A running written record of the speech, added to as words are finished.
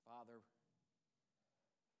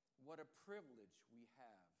What a privilege we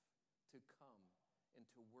have to come and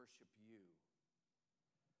to worship you.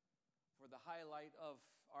 For the highlight of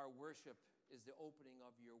our worship is the opening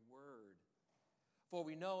of your word. For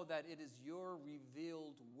we know that it is your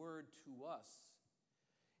revealed word to us,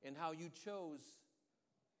 and how you chose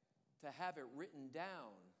to have it written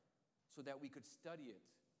down so that we could study it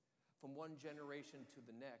from one generation to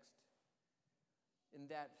the next. And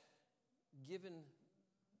that given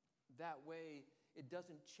that way, it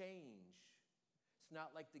doesn't change. It's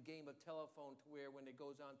not like the game of telephone to where when it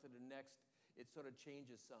goes on to the next, it sort of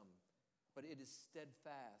changes some. But it is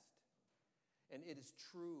steadfast, and it is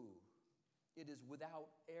true. It is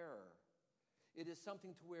without error. It is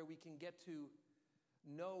something to where we can get to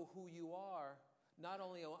know who you are, not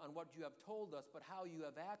only on what you have told us, but how you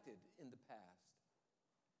have acted in the past.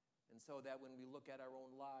 And so that when we look at our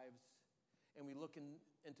own lives and we look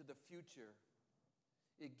into the future,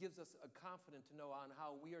 it gives us a confidence to know on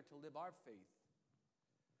how we are to live our faith.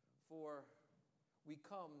 For we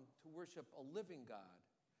come to worship a living God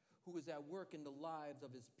who is at work in the lives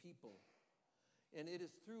of his people. And it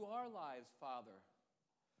is through our lives, Father,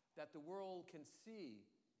 that the world can see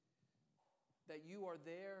that you are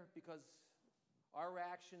there, because our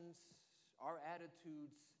actions, our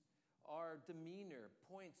attitudes, our demeanor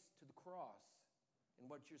points to the cross and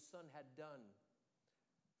what your Son had done.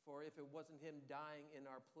 For if it wasn't him dying in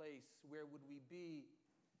our place, where would we be?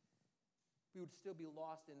 We would still be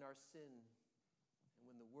lost in our sin. And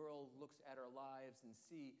when the world looks at our lives and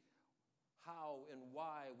see how and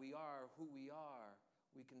why we are who we are,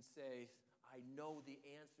 we can say, I know the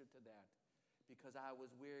answer to that because I was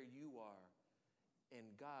where you are, and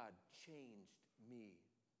God changed me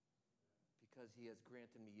because he has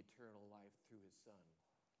granted me eternal life through his Son.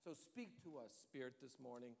 So speak to us, Spirit, this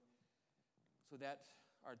morning so that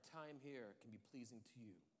our time here can be pleasing to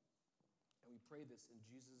you. And we pray this in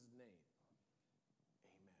Jesus' name.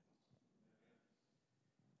 Amen.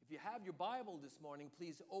 If you have your Bible this morning,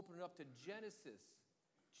 please open it up to Gensis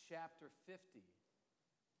chapter 50.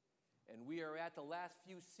 And we are at the last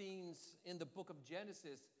few scenes in the book of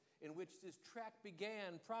Genesis, in which this track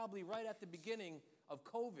began probably right at the beginning of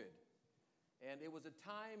COVID. And it was a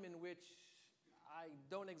time in which I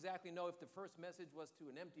don't exactly know if the first message was to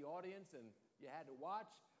an empty audience and you had to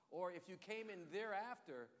watch, or if you came in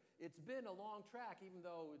thereafter. It's been a long track, even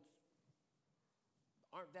though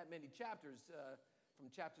aren't that many chapters,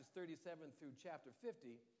 from chapters 37 through chapter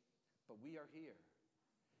 50, but we are here.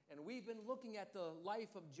 And we've been looking at the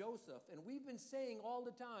life of Joseph, and we've been saying all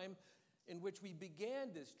the time in which we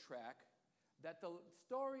began this track that the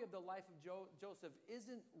story of the life of Joseph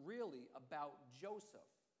isn't really about Joseph.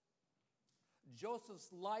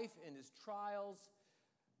 Joseph's life and his trials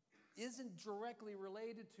isn't directly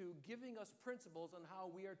related to giving us principles on how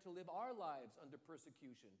we are to live our lives under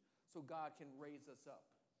persecution so God can raise us up.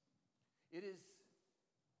 It is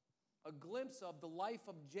a glimpse of the life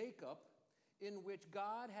of Jacob, in which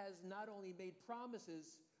God has not only made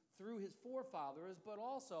promises through his forefathers, but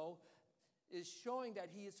also is showing that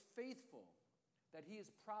he is faithful, that he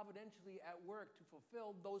is providentially at work to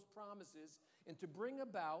fulfill those promises and to bring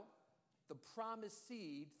about the promised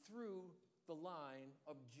seed through the line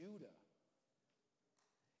of Judah.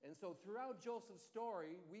 And so throughout Joseph's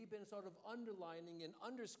story, we've been sort of underlining and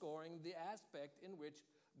underscoring the aspect in which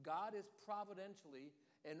God is providentially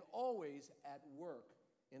and always at work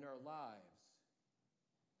in our lives.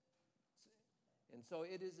 And so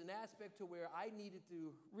it is an aspect to where I needed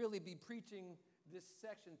to really be preaching this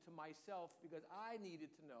section to myself, because I needed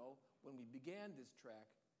to know when we began this track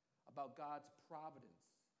about God's providence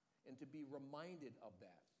and to be reminded of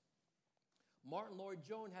that. Martin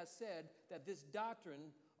Lloyd-Jones has said that this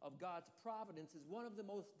doctrine of God's providence is one of the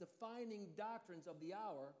most defining doctrines of the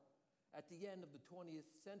hour at the end of the 20th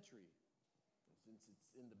century. Since it's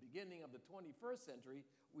in the beginning of the 21st century,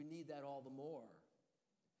 we need that all the more.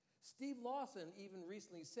 Steve Lawson even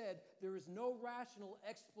recently said there is no rational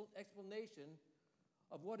explanation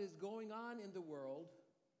of what is going on in the world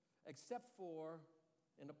except for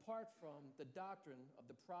and apart from the doctrine of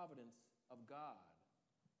the providence of God.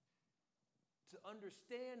 To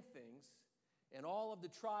understand things and all of the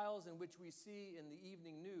trials in which we see in the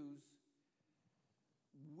evening news,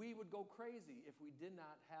 we would go crazy if we did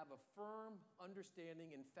not have a firm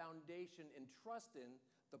understanding and foundation and trust in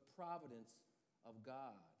the providence of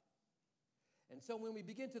God. And so when we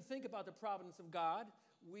begin to think about the providence of God,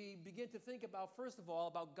 we begin to think about, first of all,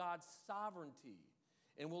 about God's sovereignty.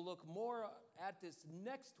 And we'll look more at this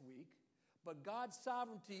next week. But God's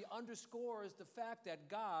sovereignty underscores the fact that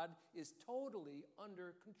God is totally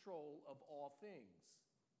under control of all things.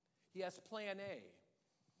 He has plan A.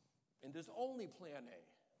 And there's only plan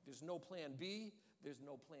A. There's no plan B. There's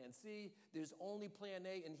no plan C. There's only plan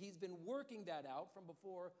A, and he's been working that out from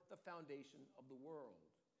before the foundation of the world.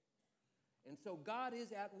 And so God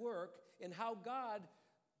is at work, and how God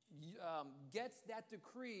gets that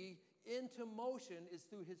decree into motion is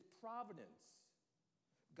through his providence.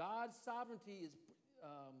 God's sovereignty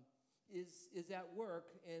is at work,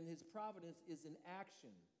 and his providence is in action.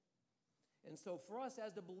 And so for us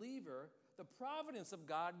as the believer, the providence of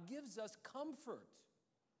God gives us comfort.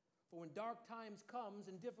 For when dark times comes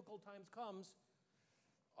and difficult times comes,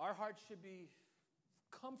 our hearts should be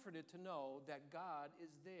comforted to know that God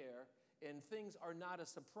is there and things are not a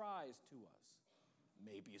surprise to us.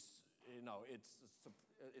 Maybe it's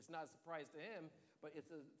not a surprise to him, but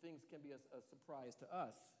things can be a surprise to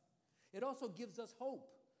us. It also gives us hope,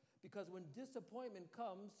 because when disappointment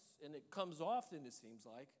comes, and it comes often, it seems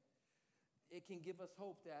like, it can give us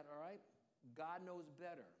hope that, all right, God knows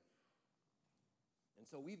better. And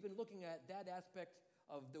so we've been looking at that aspect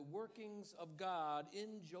of the workings of God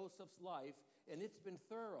in Joseph's life, and it's been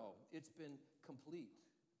thorough. It's been complete.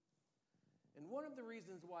 And one of the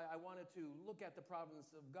reasons why I wanted to look at the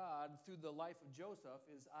providence of God through the life of Joseph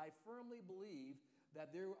is I firmly believe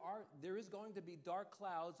that there is going to be dark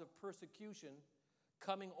clouds of persecution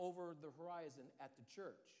coming over the horizon at the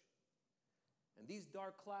church. And these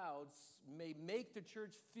dark clouds may make the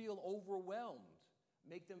church feel overwhelmed,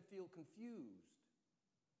 make them feel confused.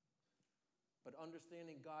 But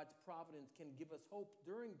understanding God's providence can give us hope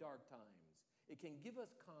during dark times. It can give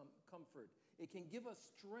us comfort. It can give us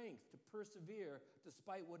strength to persevere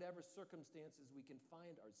despite whatever circumstances we can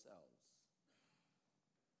find ourselves.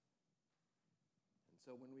 And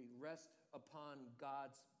so when we rest upon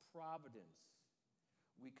God's providence,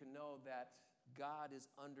 we can know that God is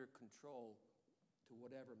under control to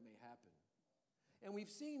whatever may happen. And we've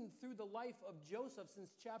seen through the life of Joseph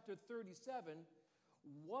since chapter 37,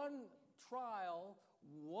 one trial,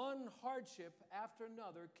 one hardship after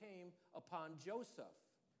another came upon Joseph.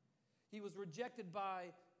 He was rejected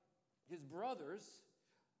by his brothers.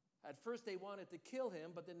 At first they wanted to kill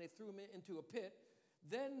him, but then they threw him into a pit.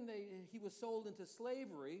 Then he was sold into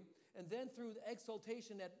slavery, and then through the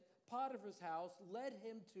exaltation at Potiphar's house led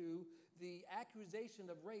him to the accusation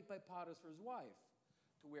of rape by Potiphar's wife,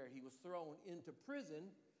 to where he was thrown into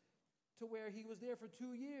prison, to where he was there for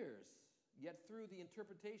 2 years. Yet through the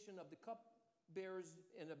interpretation of the cupbearer's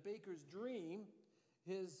and a baker's dream,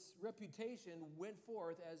 his reputation went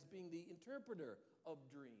forth as being the interpreter of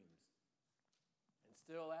dreams. And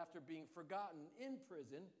still, after being forgotten in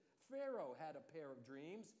prison, Pharaoh had a pair of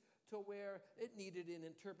dreams to where it needed an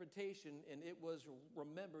interpretation, and it was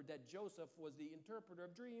remembered that Joseph was the interpreter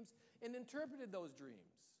of dreams and interpreted those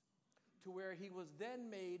dreams, to where he was then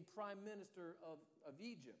made prime minister of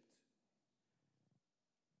Egypt.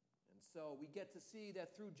 So we get to see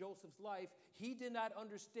that through Joseph's life, he did not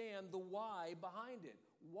understand the why behind it.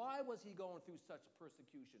 Why was he going through such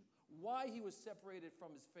persecution? Why he was separated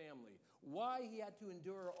from his family? Why he had to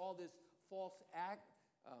endure all this false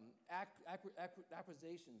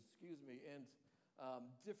accusations, and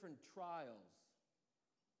different trials.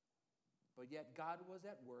 But yet God was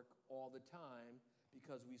at work all the time,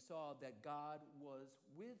 because we saw that God was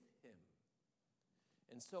with him.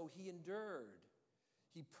 And so he endured.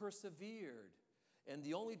 He persevered. And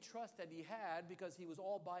the only trust that he had, because he was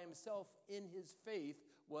all by himself in his faith,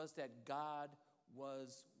 was that God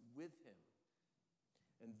was with him.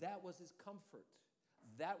 And that was his comfort.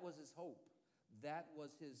 That was his hope. That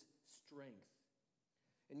was his strength.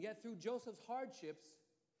 And yet through Joseph's hardships,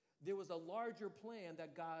 there was a larger plan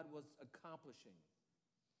that God was accomplishing.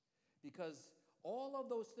 Because all of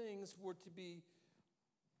those things were to be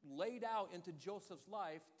laid out into Joseph's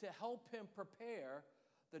life to help him prepare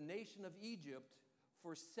the nation of Egypt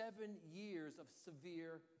for 7 years of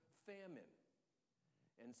severe famine.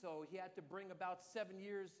 And so he had to bring about 7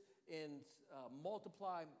 years and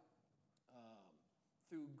multiply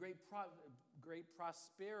through great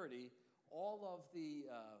prosperity all of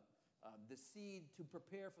the seed to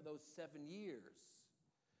prepare for those 7 years.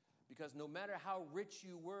 Because no matter how rich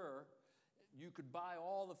you were, you could buy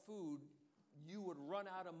all the food, you would run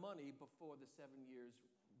out of money before the 7 years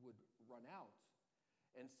would run out.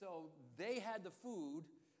 And so they had the food,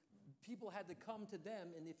 people had to come to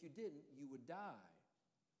them, and if you didn't, you would die.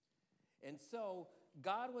 And so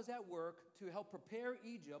God was at work to help prepare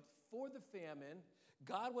Egypt for the famine.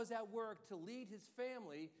 God was at work to lead his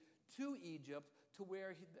family to Egypt, to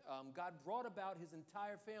where God brought about his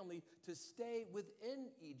entire family to stay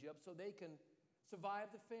within Egypt so they can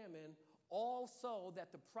survive the famine, all so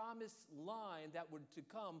that the promised line that would to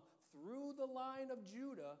come through the line of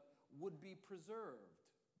Judah would be preserved.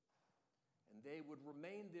 And And they would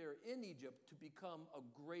remain there in Egypt to become a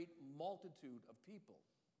great multitude of people.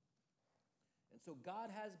 And so God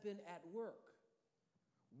has been at work,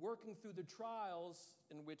 working through the trials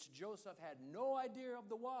in which Joseph had no idea of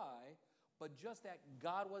the why, but just that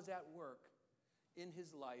God was at work in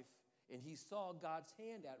his life, and he saw God's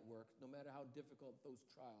hand at work no matter how difficult those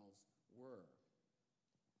trials were.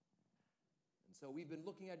 And so we've been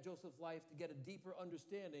looking at Joseph's life to get a deeper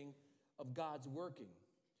understanding of God's working.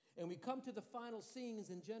 And we come to the final scenes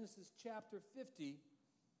in Genesis chapter 50,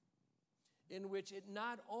 in which it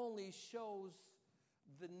not only shows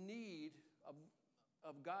the need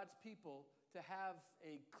of God's people to have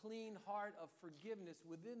a clean heart of forgiveness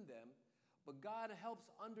within them, but God helps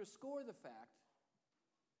underscore the fact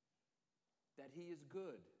that he is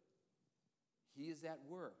good. He is at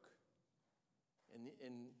work.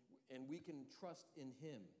 And we can trust in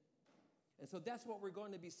him. And so that's what we're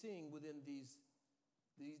going to be seeing within these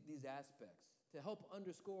aspects, to help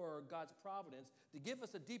underscore God's providence, to give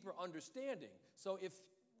us a deeper understanding. So if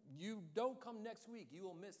you don't come next week, you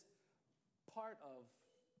will miss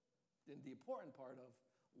the important part of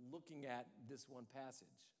looking at this one passage.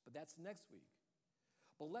 But that's next week.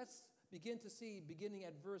 But let's begin to see, beginning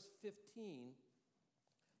at verse 15,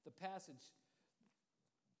 the passage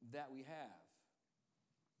that we have.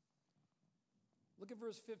 Look at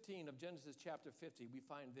verse 15 of Genesis chapter 50. We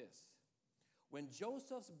find this. When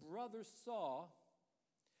Joseph's brothers saw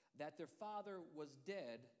that their father was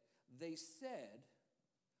dead, they said,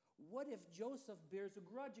 "What if Joseph bears a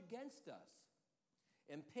grudge against us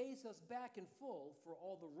and pays us back in full for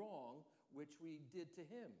all the wrong which we did to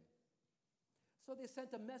him?" So they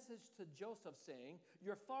sent a message to Joseph saying,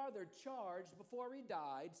 "Your father charged before he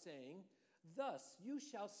died, saying, 'Thus you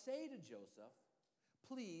shall say to Joseph,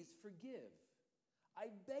 please forgive, I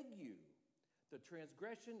beg you, the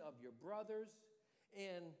transgression of your brothers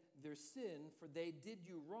and their sin, for they did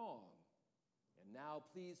you wrong. And now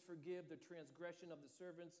please forgive the transgression of the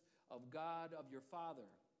servants of God of your father.'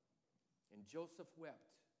 And Joseph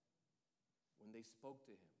wept when they spoke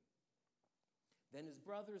to him. Then his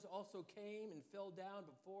brothers also came and fell down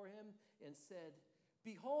before him and said,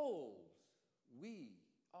 'Behold, we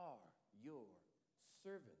are your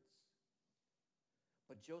servants.'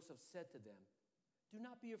 But Joseph said to them, 'Do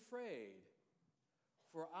not be afraid,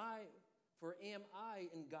 for am I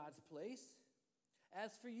in God's place?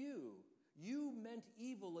 As for you, you meant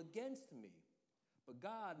evil against me, but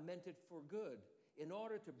God meant it for good, in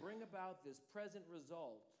order to bring about this present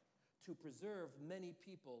result, to preserve many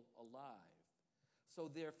people alive. So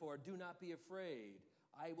therefore, do not be afraid.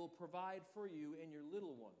 I will provide for you and your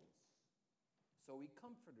little ones.' So he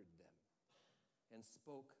comforted them and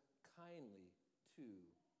spoke kindly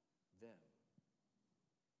to them."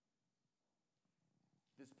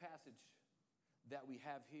 This passage that we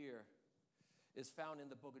have here is found in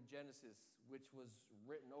the book of Genesis, which was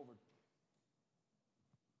written over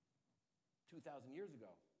 2,000 years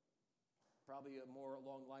ago, probably more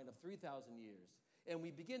along the line of 3,000 years. And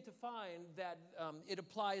we begin to find that it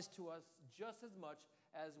applies to us just as much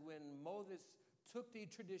as when Moses took the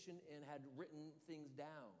tradition and had written things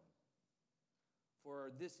down.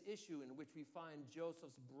 For this issue in which we find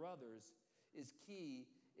Joseph's brothers is key,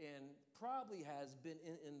 and probably has been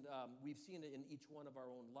we've seen it in each one of our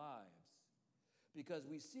own lives. Because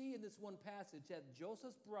we see in this one passage that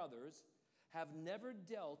Joseph's brothers have never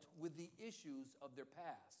dealt with the issues of their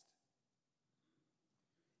past.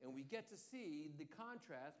 And we get to see the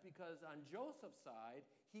contrast, because on Joseph's side,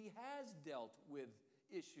 he has dealt with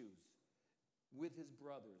issues with his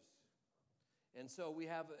brothers. And so we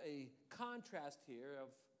have a contrast here of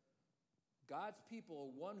God's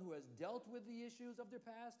people, one who has dealt with the issues of their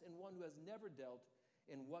past and one who has never dealt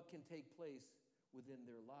in what can take place within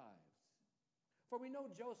their lives. For we know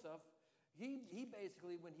Joseph, he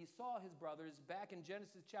basically, when he saw his brothers back in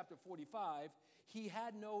Genesis chapter 45, he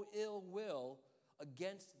had no ill will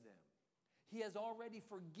against them. He has already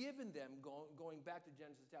forgiven them going back to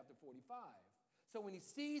Genesis chapter 45. So when he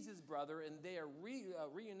sees his brother and they are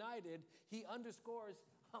reunited, he underscores,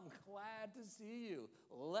 "I'm glad to see you.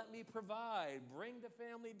 Let me provide. Bring the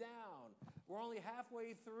family down. We're only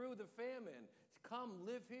halfway through the famine. Come,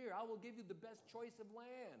 live here. I will give you the best choice of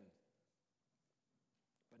land."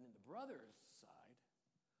 But in the brothers' side,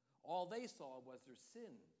 all they saw was their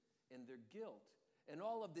sin and their guilt and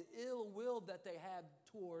all of the ill will that they had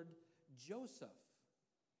toward Joseph.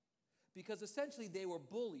 Because essentially they were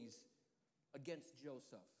bullies against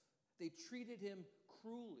Joseph. They treated him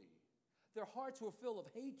cruelly. Their hearts were full of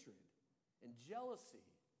hatred and jealousy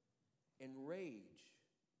and rage.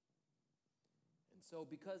 And so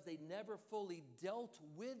because they never fully dealt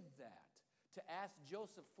with that, to ask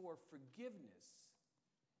Joseph for forgiveness.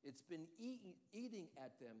 It's been eating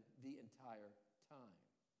at them the entire time.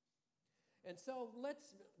 And so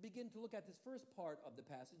let's begin to look at this first part of the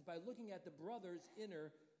passage by looking at the brothers'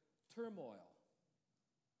 inner turmoil.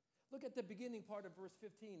 Look at the beginning part of verse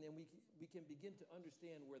 15, and we can begin to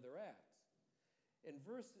understand where they're at. And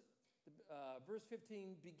verse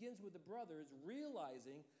 15 begins with the brothers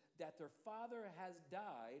realizing that their father has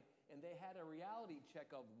died, and they had a reality check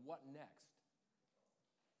of what next.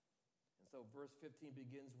 And so verse 15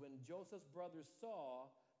 begins, when Joseph's brothers saw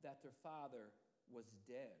that their father was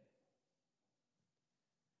dead.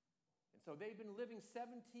 And so they've been living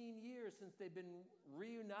 17 years since they've been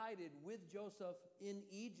reunited with Joseph in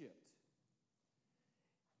Egypt.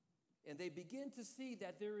 And they begin to see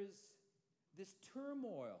that there is this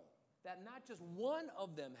turmoil, that not just one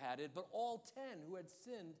of them had it, but all 10 who had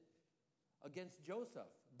sinned against Joseph.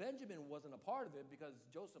 Benjamin wasn't a part of it because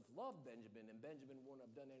Joseph loved Benjamin, and Benjamin wouldn't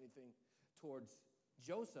have done anything towards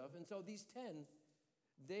Joseph. And so these 10,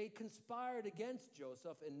 they conspired against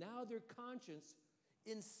Joseph, and now their conscience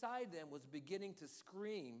inside them was beginning to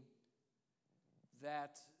scream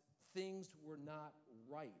that things were not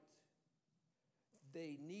right.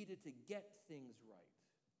 They needed to get things right.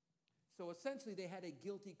 So essentially, they had a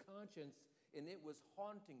guilty conscience, and it was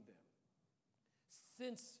haunting them.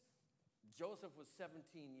 Since Joseph was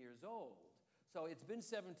 17 years old, so it's been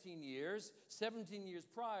 17 years. 17 years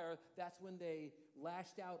prior, that's when they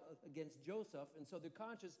lashed out against Joseph, and so their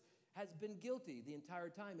conscience has been guilty the entire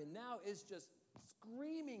time, and now it's just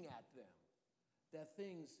screaming at them that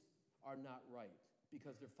things are not right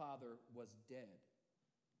because their father was dead.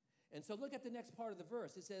 And so look at the next part of the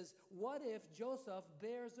verse. It says, what if Joseph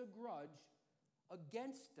bears a grudge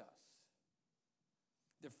against us?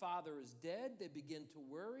 Their father is dead. They begin to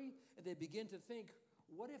worry, and they begin to think,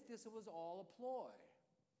 what if this was all a ploy?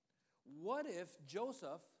 What if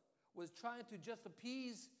Joseph was trying to just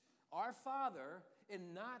appease our father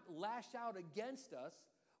and not lash out against us?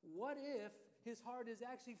 What if his heart is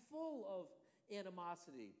actually full of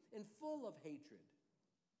animosity and full of hatred?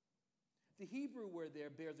 The Hebrew word there,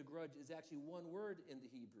 bears a grudge, is actually one word in the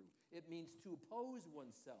Hebrew. It means to oppose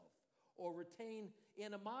oneself or retain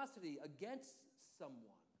animosity against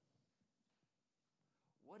someone.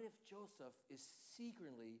 What if Joseph is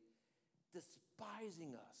secretly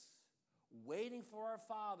despising us, waiting for our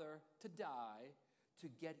father to die to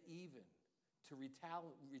get even, to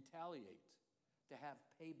retaliate, to have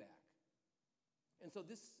payback? And so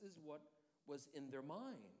this is what was in their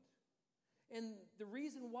mind. And the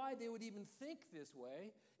reason why they would even think this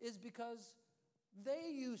way is because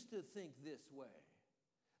they used to think this way.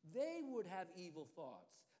 They would have evil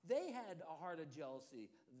thoughts. They had a heart of jealousy.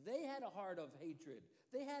 They had a heart of hatred.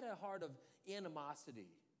 They had a heart of animosity.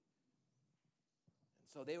 And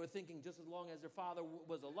so they were thinking just as long as their father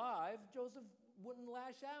was alive, Joseph wouldn't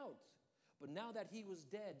lash out. But now that he was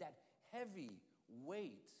dead, that heavy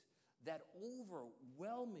weight, that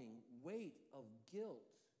overwhelming weight of guilt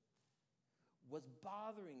was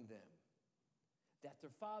bothering them. That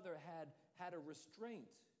their father had a restraint,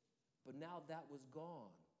 but now that was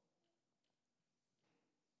gone.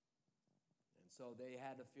 And so they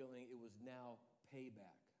had a feeling it was now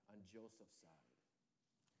payback on Joseph's side.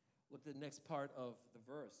 Look at the next part of the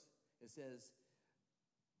verse. It says,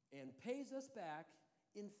 and pays us back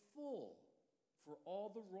in full for all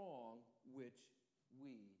the wrong which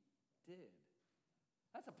we did.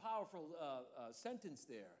 That's a powerful sentence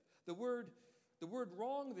there. The word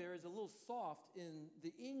wrong there is a little soft in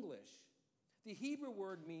the English. The Hebrew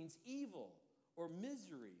word means evil or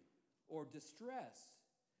misery or distress.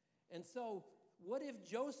 And so what if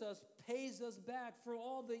Joseph pays us back for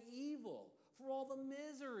all the evil, for all the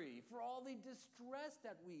misery, for all the distress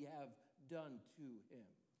that we have done to him?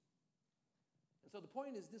 And so the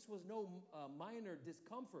point is, this was no minor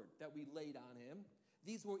discomfort that we laid on him.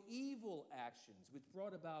 These were evil actions which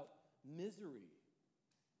brought about misery.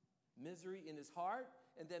 Misery in his heart,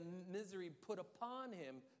 and then misery put upon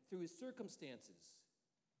him through his circumstances.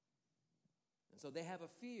 And so they have a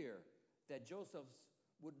fear that Joseph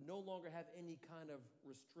would no longer have any kind of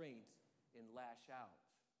restraint in lash out.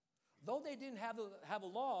 Though they didn't have the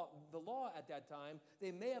law at that time,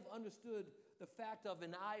 they may have understood the fact of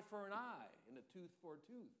an eye for an eye and a tooth for a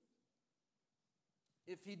tooth.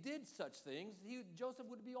 If he did such things, Joseph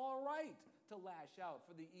would be all right to lash out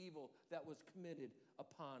for the evil that was committed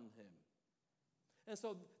upon him. And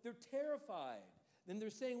so they're terrified. Then they're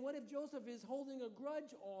saying, what if Joseph is holding a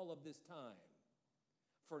grudge all of this time?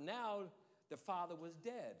 For now, the father was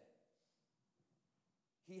dead.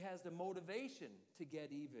 He has the motivation to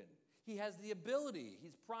get even. He has the ability.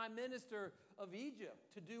 He's prime minister of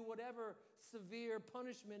Egypt to do whatever severe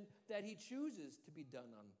punishment that he chooses to be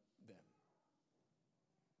done on them.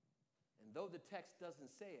 And though the text doesn't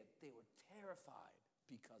say it, they were terrified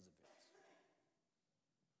because of it.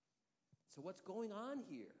 So what's going on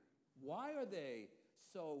here? Why are they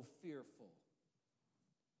so fearful?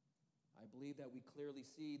 I believe that we clearly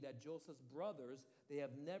see that Joseph's brothers, they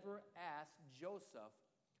have never asked Joseph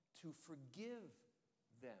to forgive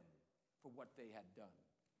them for what they had done.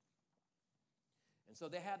 And so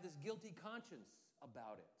they have this guilty conscience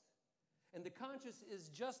about it. And the conscience is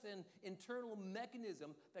just an internal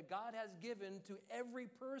mechanism that God has given to every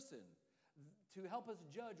person to help us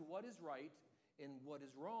judge what is right and what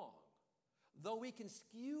is wrong. Though we can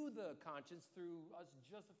skew the conscience through us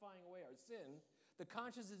justifying away our sin, the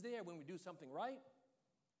conscience is there when we do something right.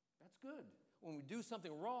 That's good. When we do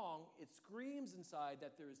something wrong, it screams inside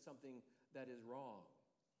that there is something that is wrong.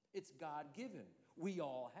 It's God-given. We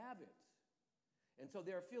all have it. And so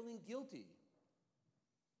they're feeling guilty.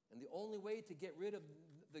 And the only way to get rid of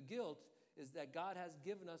the guilt is that God has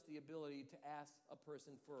given us the ability to ask a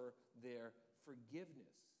person for their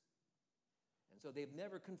forgiveness. And so they've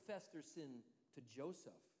never confessed their sin to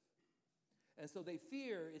Joseph. And so they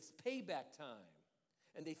fear it's payback time.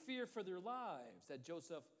 And they fear for their lives that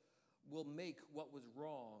Joseph will make what was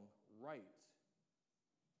wrong right.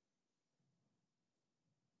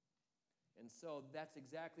 And so that's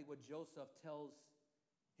exactly what Joseph tells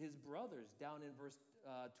his brothers down in verse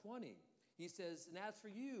 20. He says, and as for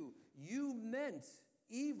you, you meant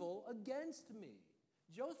evil against me.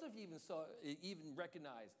 Joseph even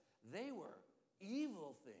recognized they were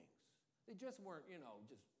evil things. They just weren't,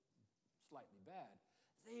 just slightly bad.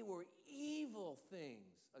 They were evil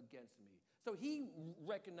things against me. So he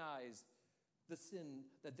recognized the sin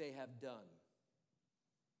that they have done.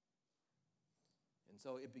 And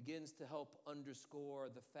so it begins to help underscore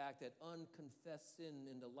the fact that unconfessed sin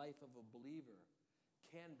in the life of a believer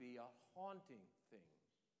can be a haunting thing.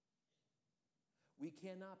 We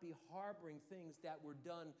cannot be harboring things that were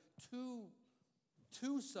done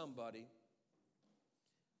to somebody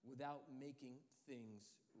without making things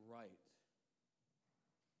right.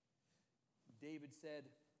 David said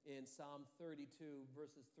in Psalm 32,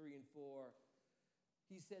 verses 3 and 4,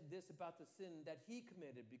 he said this about the sin that he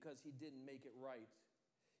committed because he didn't make it right.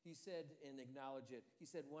 He said, and acknowledge it, he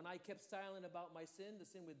said, when I kept silent about my sin, the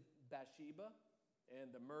sin with Bathsheba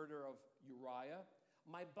and the murder of Uriah,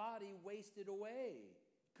 my body wasted away.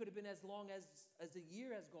 Could have been as long as a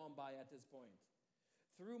year has gone by at this point.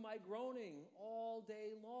 Through my groaning all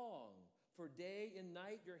day long, for day and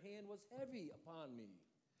night your hand was heavy upon me.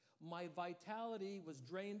 My vitality was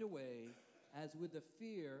drained away as with the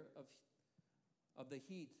fear of the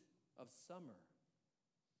heat of summer.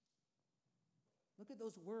 Look at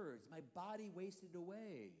those words. My body wasted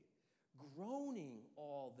away, groaning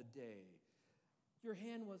all the day. Your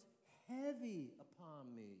hand was heavy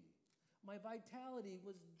upon me. My vitality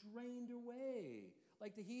was drained away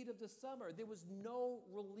like the heat of the summer. There was no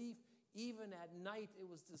relief. Even at night, it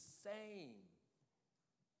was the same.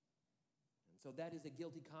 So that is a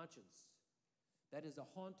guilty conscience. That is a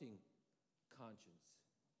haunting conscience.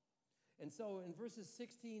 And so in verses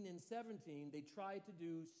 16 and 17, they try to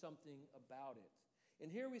do something about it.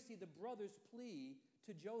 And here we see the brothers' plea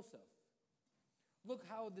to Joseph. Look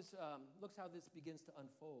how this begins to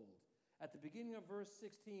unfold. At the beginning of verse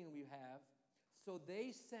 16, we have, so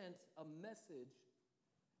they sent a message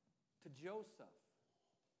to Joseph.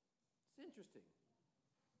 It's interesting.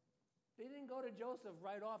 They didn't go to Joseph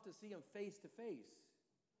right off to see him face to face.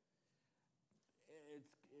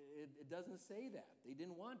 It doesn't say that. They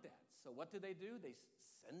didn't want that. So what do? They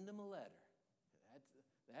send him a letter.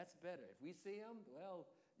 That's better. If we see him, well,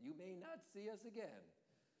 you may not see us again.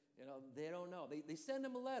 They don't know. They send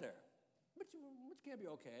him a letter, which can be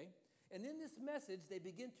okay. And in this message, they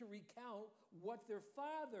begin to recount what their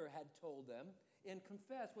father had told them and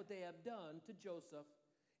confess what they have done to Joseph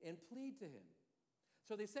and plead to him.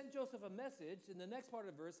 So they sent Joseph a message in the next part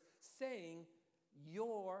of the verse saying,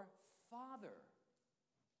 your father.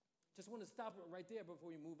 Just want to stop it right there before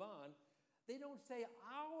we move on. They don't say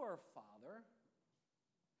our father.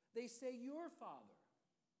 They say your father.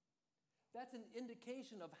 That's an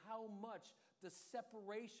indication of how much the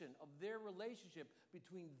separation of their relationship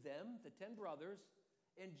between them, the 10 brothers,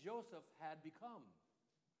 and Joseph had become.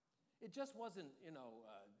 It just wasn't,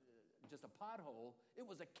 just a pothole. It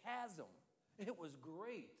was a chasm. It was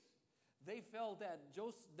great. They felt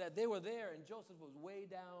that they were there and Joseph was way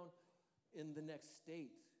down in the next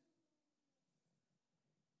state.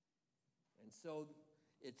 And so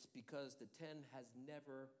it's because the 10 has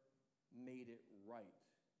never made it right,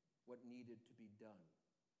 what needed to be done.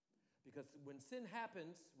 Because when sin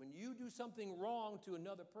happens, when you do something wrong to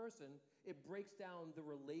another person, it breaks down the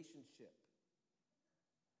relationship.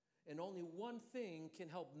 And only one thing can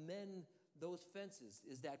help mend those fences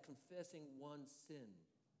is that confessing one's sin.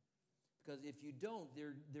 Because if you don't,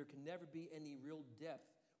 there can never be any real depth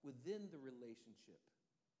within the relationship.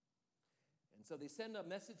 And so they send a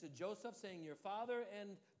message to Joseph saying, your father,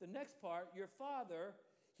 and the next part, your father,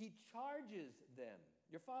 he charges them.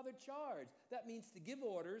 Your father charged. That means to give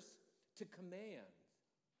orders, to command.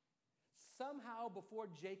 Somehow before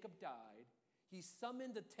Jacob died, he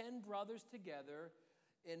summoned the 10 brothers together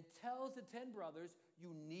and tells the 10 brothers,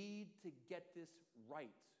 you need to get this right.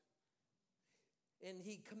 And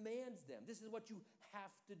he commands them. This is what you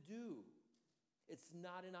have to do. It's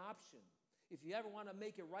not an option. If you ever want to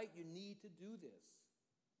make it right, you need to do this.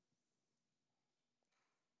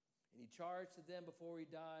 And he charged to them before he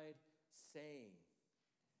died, saying,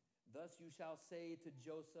 thus you shall say to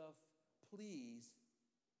Joseph, please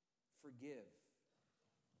forgive.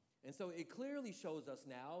 And so it clearly shows us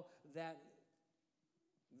now that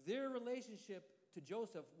their relationship to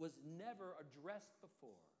Joseph was never addressed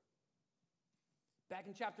before. Back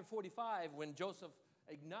in chapter 45, when Joseph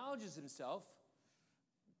acknowledges himself,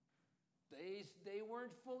 they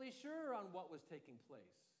weren't fully sure on what was taking place.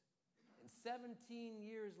 And 17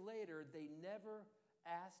 years later, they never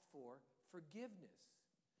asked for forgiveness.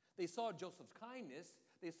 They saw Joseph's kindness,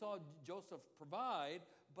 they saw Joseph provide,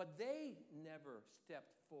 but they never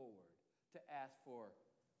stepped forward to ask for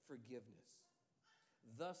forgiveness.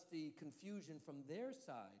 Thus, the confusion from their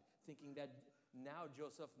side, thinking that now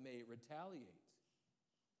Joseph may retaliate.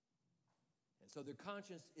 And so their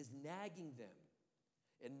conscience is nagging them.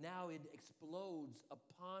 And now it explodes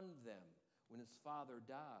upon them when his father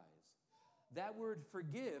dies. That word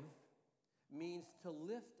forgive means to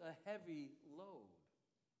lift a heavy load.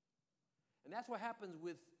 And that's what happens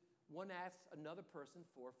with one asks another person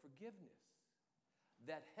for forgiveness.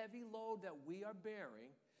 That heavy load that we are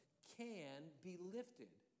bearing can be lifted.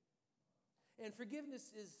 And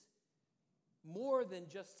forgiveness is more than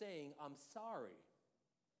just saying, I'm sorry.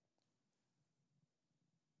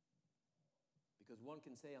 Because one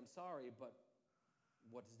can say, I'm sorry, but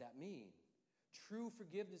what does that mean? True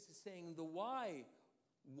forgiveness is saying the why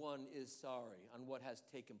one is sorry on what has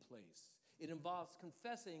taken place. It involves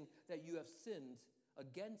confessing that you have sinned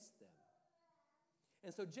against them.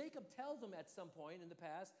 And so Jacob tells them at some point in the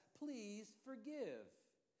past, please forgive,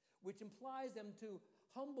 which implies them to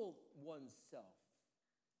humble oneself.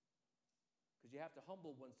 Because you have to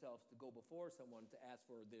humble oneself to go before someone to ask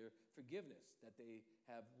for their forgiveness, that they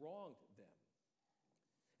have wronged them.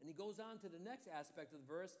 And he goes on to the next aspect of the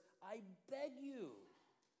verse, I beg you.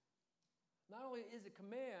 Not only is it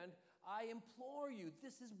command, I implore you.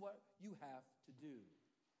 This is what you have to do.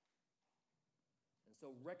 And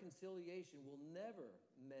so reconciliation will never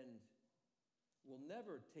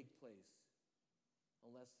take place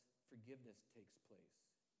unless forgiveness takes place.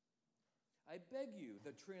 I beg you,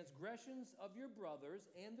 the transgressions of your brothers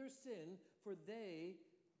and their sin, for they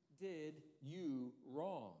did you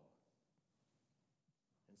wrong.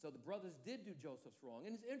 And so the brothers did do Joseph's wrong.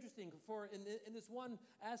 And it's interesting, for in this one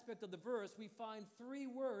aspect of the verse, we find 3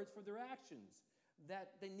 words for their actions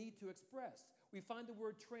that they need to express. We find the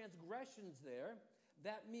word transgressions there.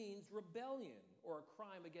 That means rebellion or a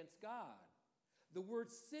crime against God. The word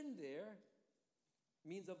sin there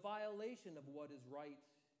means a violation of what is right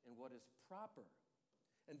and what is proper.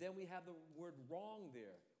 And then we have the word wrong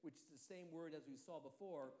there, which is the same word as we saw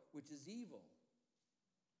before, which is evil.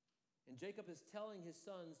 And Jacob is telling his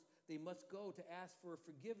sons they must go to ask for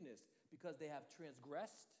forgiveness because they have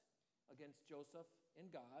transgressed against Joseph and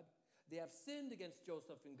God. They have sinned against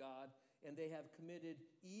Joseph and God, and they have committed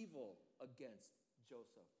evil against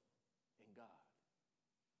Joseph and God.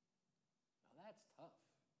 Now that's tough.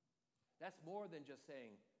 That's more than just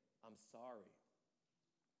saying, I'm sorry.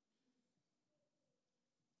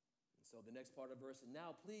 And so the next part of the verse is,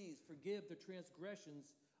 now please forgive the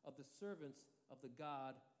transgressions of the servants of the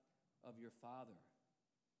God of your father.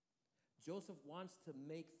 Joseph wants to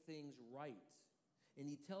make things right. And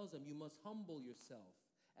he tells them, you must humble yourself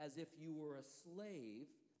as if you were a slave,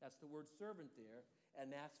 that's the word servant there,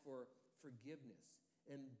 and ask for forgiveness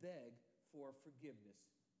and beg for forgiveness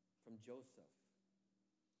from Joseph.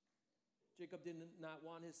 Jacob did not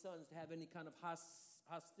want his sons to have any kind of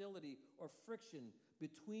hostility or friction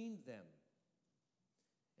between them.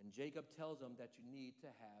 And Jacob tells them that you need to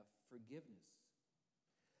have forgiveness.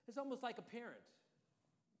 It's almost like a parent.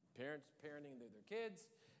 Parents parenting their kids,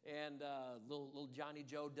 and little Johnny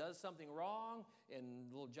Joe does something wrong,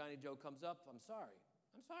 and little Johnny Joe comes up, I'm sorry.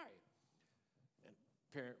 And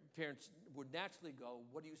Parents would naturally go,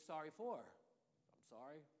 what are you sorry for? I'm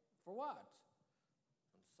sorry for what?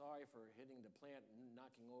 I'm sorry for hitting the plant and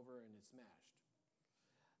knocking over and it smashed.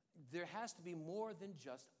 There has to be more than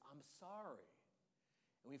just, I'm sorry.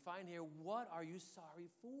 And we find here, what are you sorry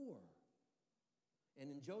for?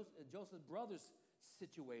 And in Joseph's brother's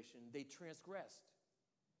situation, they transgressed.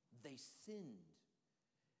 They sinned.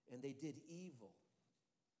 And they did evil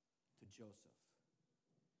to Joseph.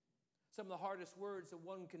 Some of the hardest words that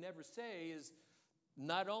one can ever say is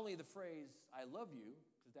not only the phrase, I love you,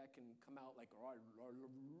 because that can come out like,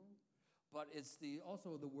 but it's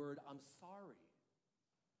also the word, I'm sorry.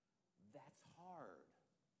 That's hard.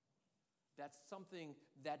 That's something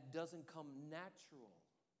that doesn't come natural.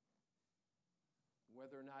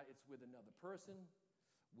 Whether or not it's with another person,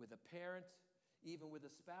 with a parent, even with a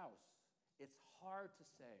spouse. It's hard to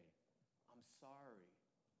say, I'm sorry.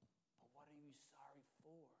 But what are you sorry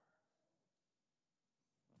for?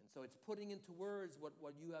 And so it's putting into words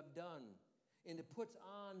what you have done. And it puts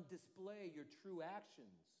on display your true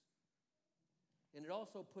actions. And it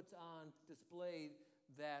also puts on display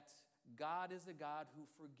that God is a God who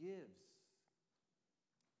forgives.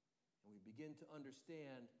 And we begin to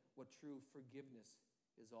understand what true forgiveness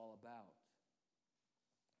is all about.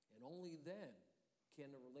 And only then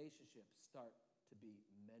can the relationship start to be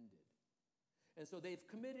mended. And so they've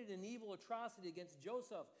committed an evil atrocity against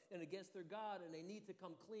Joseph and against their God, and they need to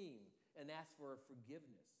come clean and ask for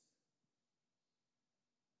forgiveness.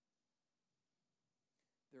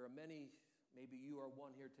 There are many, maybe you are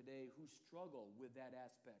one here today, who struggle with that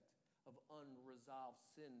aspect of unresolved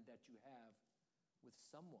sin that you have with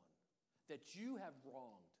someone, that you have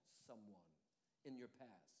wronged someone in your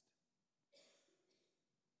past.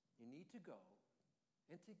 You need to go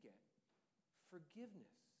and to get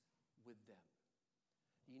forgiveness with them.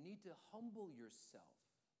 You need to humble yourself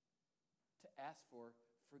to ask for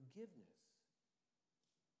forgiveness,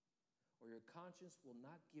 or your conscience will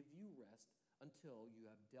not give you rest until you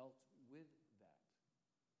have dealt with that.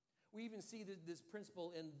 We even see this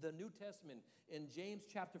principle in the New Testament. In James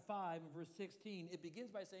chapter 5 and verse 16, it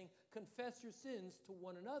begins by saying, confess your sins to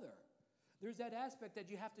one another. There's that aspect that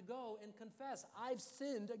you have to go and confess. I've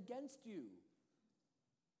sinned against you.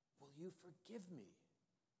 Will you forgive me?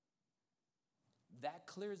 That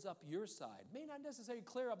clears up your side. May not necessarily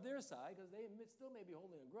clear up their side, because they still may be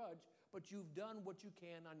holding a grudge, but you've done what you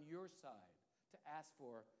can on your side to ask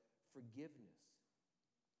for forgiveness.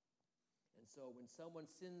 And so when someone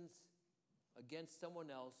sins against someone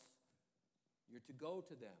else, you're to go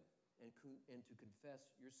to them and to confess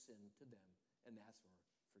your sin to them and ask for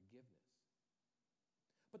forgiveness.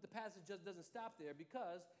 But the passage just doesn't stop there,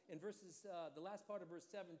 because in the last part of verse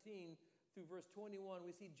 17 through verse 21,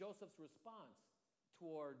 we see Joseph's response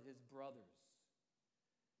toward his brothers.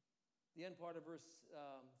 The end part of verse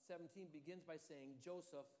 17 begins by saying,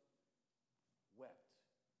 Joseph wept.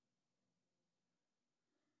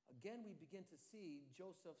 Again, we begin to see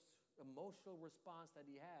Joseph's emotional response that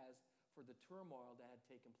he has for the turmoil that had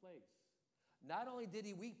taken place. Not only did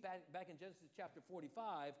he weep back in Genesis chapter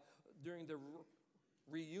 45 during the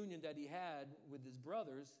reunion that he had with his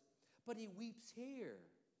brothers, but he weeps here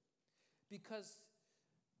because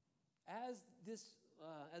as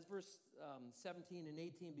verse 17 and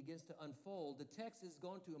 18 begins to unfold, the text is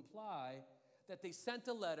going to imply that they sent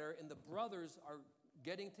a letter and the brothers are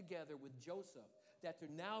getting together with Joseph, that they're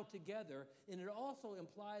now together, and it also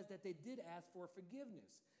implies that they did ask for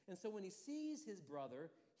forgiveness. And so when he sees his brother,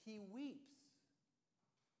 he weeps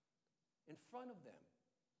in front of them.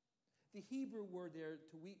 The Hebrew word there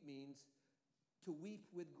to weep means to weep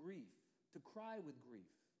with grief, to cry with grief.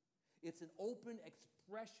 It's an open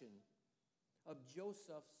expression of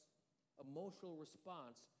Joseph's emotional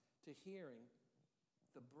response to hearing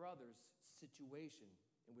the brothers' situation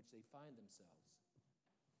in which they find themselves.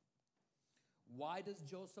 Why does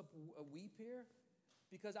Joseph weep here?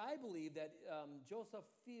 Because I believe that Joseph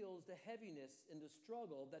feels the heaviness and the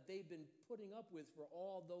struggle that they've been putting up with for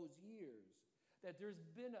all those years, that there's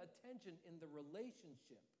been a tension in the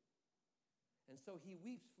relationship. And so he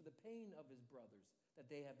weeps for the pain of his brothers that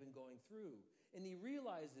they have been going through. And he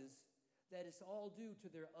realizes that it's all due to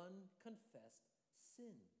their unconfessed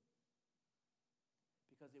sin,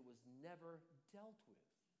 because it was never dealt with.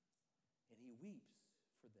 And he weeps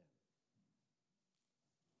for them.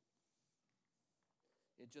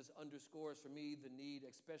 It just underscores for me the need,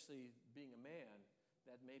 especially being a man,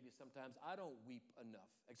 that maybe sometimes I don't weep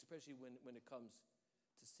enough, especially when it comes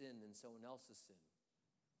to sin and someone else's sin.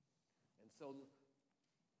 And so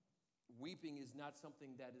weeping is not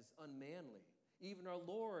something that is unmanly. Even our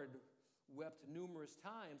Lord wept numerous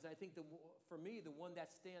times. I think for me, the one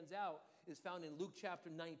that stands out is found in Luke chapter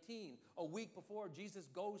 19. A week before Jesus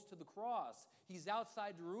goes to the cross, he's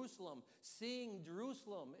outside Jerusalem, seeing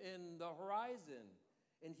Jerusalem in the horizon.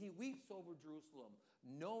 And he weeps over Jerusalem,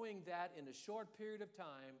 knowing that in a short period of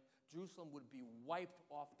time, Jerusalem would be wiped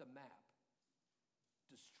off the map,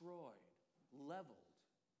 destroyed, leveled.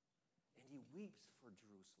 And he weeps for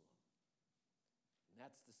Jerusalem. And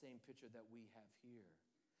that's the same picture that we have here.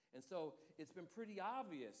 And so it's been pretty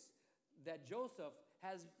obvious that Joseph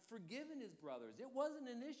has forgiven his brothers. It wasn't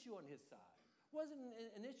an issue on his side. It wasn't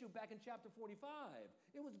an issue back in chapter 45.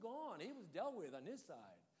 It was gone. It was dealt with on his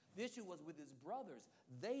side. The issue was with his brothers.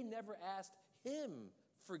 They never asked him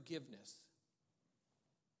forgiveness.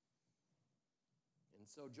 And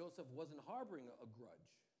so Joseph wasn't harboring a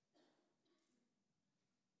grudge.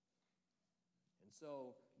 And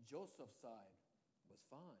so Joseph's side was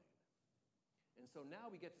fine. And so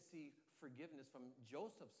now we get to see forgiveness from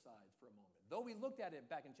Joseph's side for a moment. Though we looked at it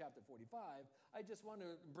back in chapter 45, I just want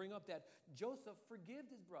to bring up that Joseph forgave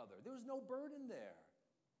his brother. There was no burden there.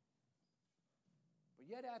 But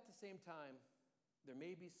yet at the same time, there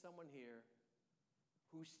may be someone here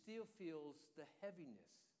who still feels the heaviness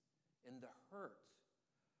and the hurt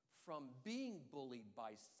from being bullied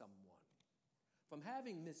by someone, from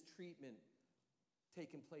having mistreatment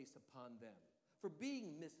taken place upon them, for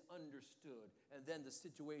being misunderstood, and then the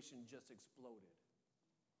situation just exploded.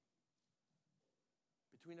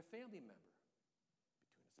 Between a family member,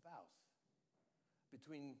 between a spouse,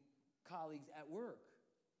 between colleagues at work.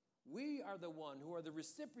 We are the one who are the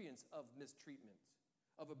recipients of mistreatment,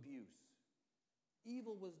 of abuse.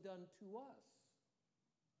 Evil was done to us.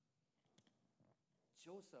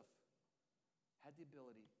 Joseph had the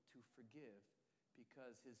ability to forgive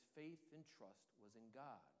because his faith and trust was in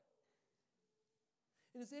God.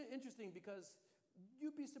 And it's interesting because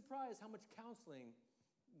you'd be surprised how much counseling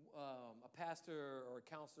a pastor or a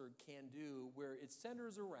counselor can do where it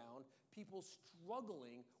centers around people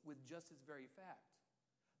struggling with just this very fact,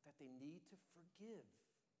 that they need to forgive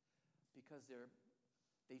because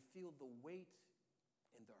they feel the weight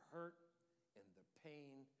and the hurt and the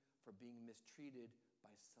pain for being mistreated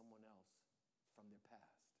by someone else from their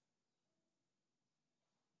past.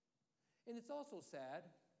 And it's also sad,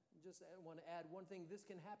 I want to add one thing, this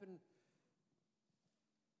can happen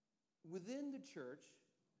within the church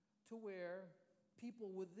to where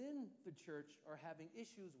people within the church are having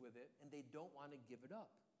issues with it and they don't want to give it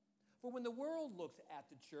up. For when the world looks at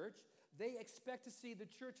the church, they expect to see the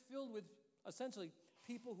church filled with essentially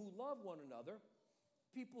people who love one another,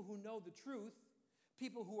 people who know the truth,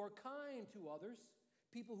 people who are kind to others,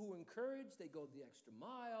 people who encourage, they go the extra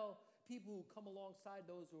mile, people who come alongside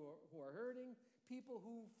those who are hurting, people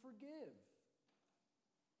who forgive.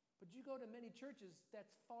 But you go to many churches,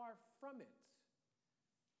 that's far from it.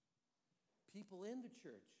 People in the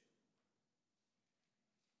church,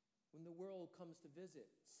 when the world comes to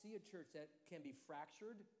visit, see a church that can be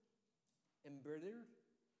fractured, embittered,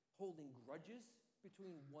 holding grudges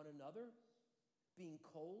between one another, being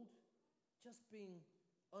cold, just being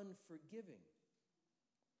unforgiving.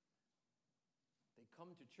 They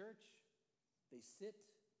come to church, they sit,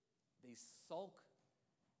 they sulk,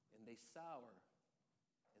 and they sour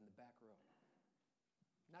in the back row.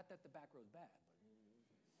 Not that the back row is bad,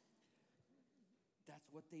 but that's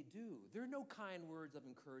what they do. There are no kind words of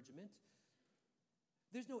encouragement.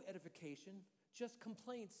 There's no edification, just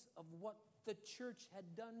complaints of what the church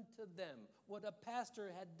had done to them, what a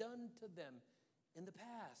pastor had done to them in the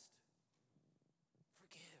past.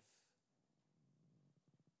 Forgive.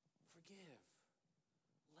 Forgive.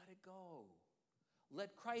 Let it go.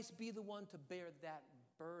 Let Christ be the one to bear that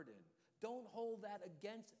burden. Don't hold that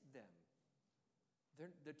against them.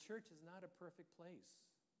 The church is not a perfect place.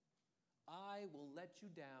 I will let you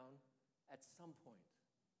down at some point.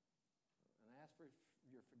 And I ask for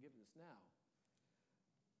your forgiveness now.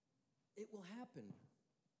 It will happen.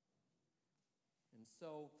 And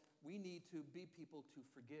so we need to be people to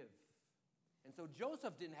forgive. And so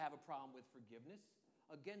Joseph didn't have a problem with forgiveness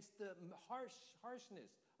against the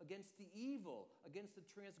harshness, against the evil, against the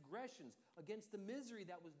transgressions, against the misery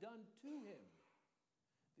that was done to him.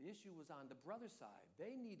 The issue was on the brother's side.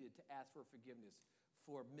 They needed to ask for forgiveness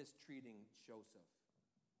for mistreating Joseph.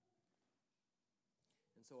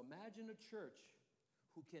 And so imagine a church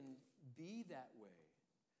who can be that way,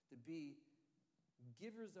 to be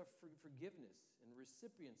givers of forgiveness and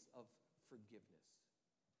recipients of forgiveness.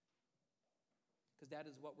 Because that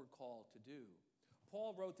is what we're called to do.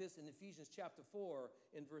 Paul wrote this in Ephesians chapter 4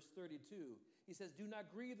 in verse 32. He says, "Do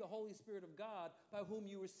not grieve the Holy Spirit of God, by whom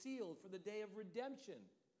you were sealed for the day of redemption.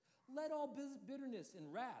 Let all bitterness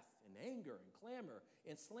and wrath and anger and clamor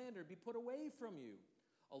and slander be put away from you,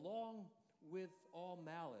 along with all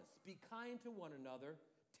malice. Be kind to one another,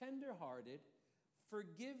 tender-hearted,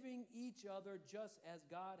 forgiving each other just as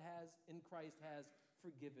God has in Christ has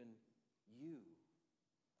forgiven you.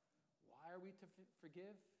 Why are we to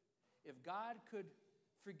forgive? If God could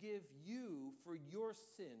forgive you for your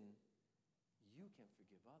sin, you can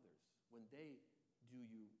forgive others when they do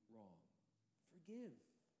you wrong. Forgive.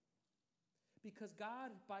 Because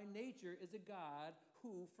God, by nature, is a God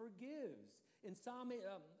who forgives. In Psalm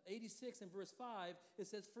 86 and verse 5, it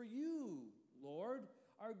says, "For you, Lord,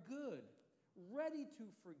 are good, ready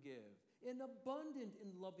to forgive, and abundant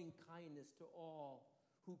in loving kindness to all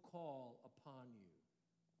who call upon you."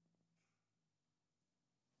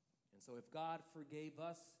 And so if God forgave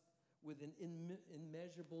us with an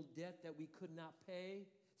immeasurable debt that we could not pay,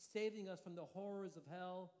 saving us from the horrors of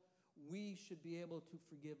hell, we should be able to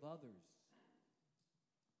forgive others.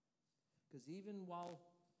 Because even while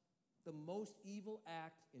the most evil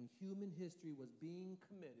act in human history was being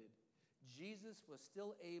committed, Jesus was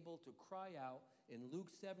still able to cry out in Luke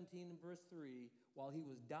 17 and verse 3, while he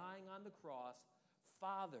was dying on the cross,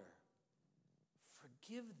 "Father,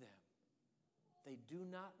 forgive them. They do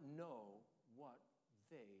not know what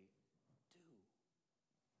they do."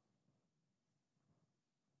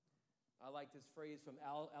 I like this phrase from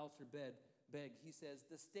Alistair Begg. He says,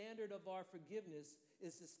 "The standard of our forgiveness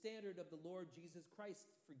is the standard of the Lord Jesus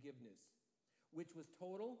Christ's forgiveness, which was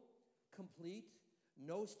total, complete,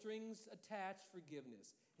 no strings attached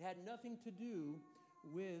forgiveness. It had nothing to do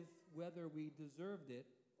with whether we deserved it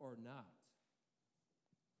or not."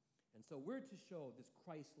 And so we're to show this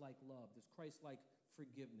Christ-like love, this Christ-like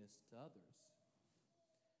forgiveness to others.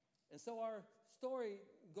 And so our story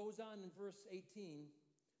goes on in verse 18.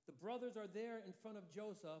 The brothers are there in front of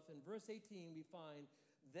Joseph. In verse 18 we find,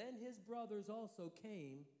 "Then his brothers also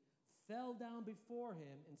came, fell down before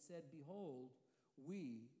him, and said, 'Behold,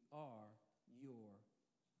 we are your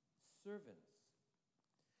servants.'"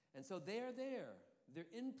 And so they're there. They're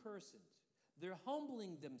in person. They're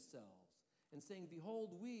humbling themselves and saying,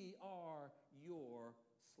 "Behold, we are your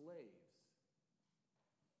slaves."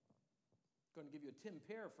 I'm going to give you a Tim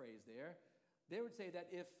paraphrase there. They would say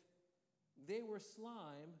that if they were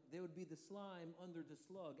slime, they would be the slime under the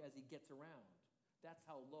slug as he gets around. That's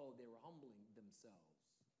how low they were humbling themselves.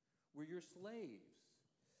 "We're your slaves."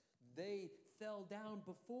 They fell down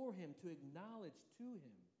before him to acknowledge to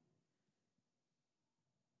him.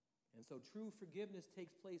 And so true forgiveness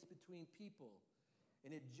takes place between people.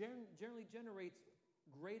 And it generally generates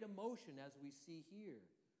great emotion, as we see here,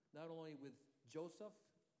 not only with Joseph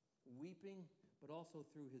weeping, but also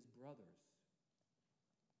through his brothers.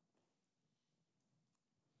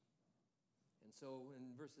 And so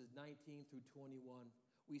in verses 19 through 21,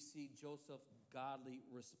 we see Joseph's godly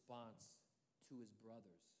response to his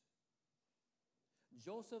brothers.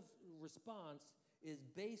 Joseph's response is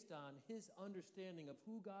based on his understanding of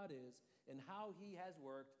who God is and how he has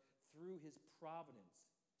worked through his providence,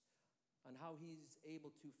 on how he's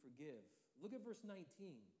able to forgive. Look at verse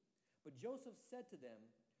 19. "But Joseph said to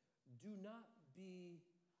them, 'Do not be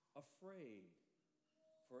afraid,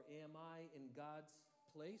 for am I in God's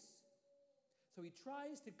place?'" So he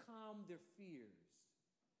tries to calm their fears.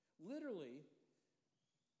 Literally,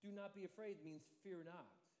 "do not be afraid" means fear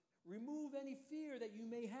not. Remove any fear that you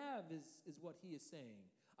may have is what he is saying.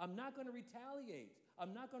 I'm not going to retaliate.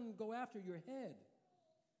 I'm not going to go after your head.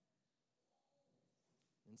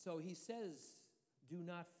 And so he says, "do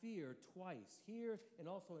not fear" twice, here and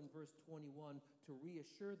also in verse 21, to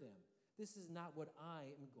reassure them. This is not what I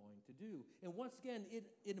am going to do. And once again,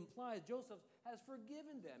 it implies Joseph has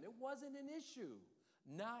forgiven them. It wasn't an issue,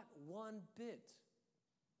 not one bit.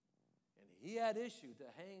 And he had issue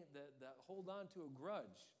to hold on to a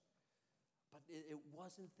grudge, but it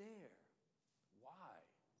wasn't there. Why?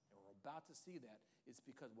 And we're about to see that. It's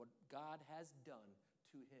because what God has done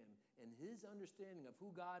to him and his understanding of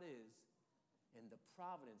who God is and the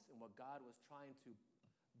providence and what God was trying to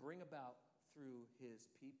bring about through his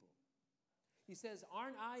people. He says,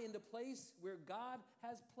 "Aren't I in the place where God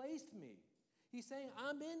has placed me?" He's saying,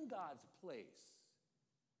 I'm in God's place.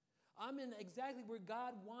 I'm in exactly where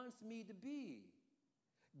God wants me to be.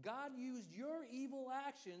 God used your evil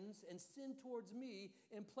actions and sin towards me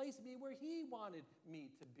and placed me where he wanted me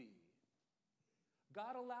to be.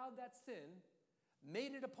 God allowed that sin,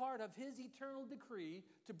 made it a part of his eternal decree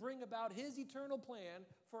to bring about his eternal plan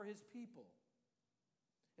for his people.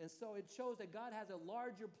 And so it shows that God has a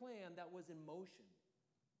larger plan that was in motion.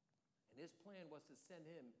 And his plan was to send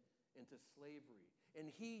him into slavery. And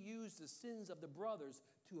he used the sins of the brothers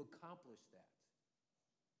to accomplish that.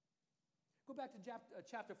 Go back to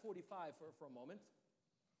chapter 45 for a moment.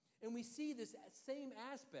 And we see this same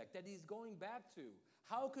aspect that he's going back to.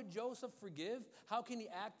 How could Joseph forgive? How can he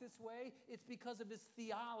act this way? It's because of his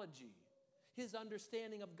theology, his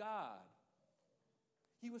understanding of God.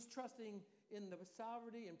 He was trusting in the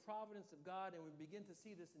sovereignty and providence of God, and we begin to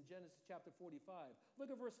see this in Genesis chapter 45.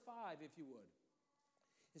 Look at verse 5, if you would.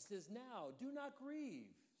 It says, now, do not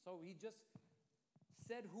grieve. So he just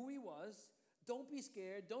said who he was. Don't be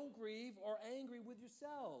scared, don't grieve or angry with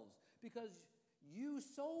yourselves, because you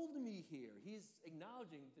sold me here. He's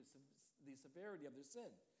acknowledging the severity of their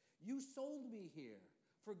sin. You sold me here,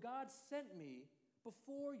 for God sent me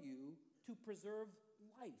before you to preserve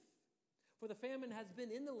life. For the famine has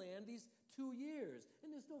been in the land these 2 years,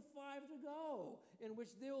 and there's still 5 to go, in which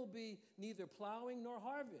there will be neither plowing nor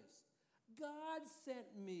harvest. God sent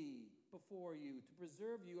me before you to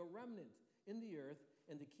preserve you a remnant in the earth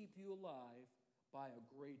and to keep you alive by a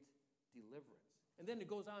great deliverance. And then it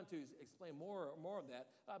goes on to explain more of that,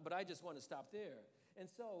 but I just want to stop there. And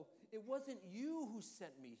so it wasn't you who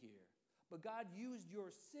sent me here, but God used your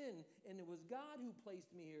sin, and it was God who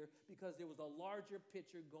placed me here because there was a larger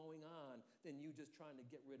picture going on than you just trying to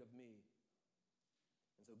get rid of me.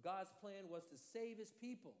 And so God's plan was to save his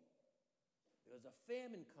people. There was a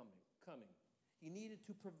famine coming. He needed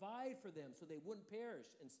to provide for them so they wouldn't perish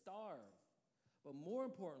and starve. But more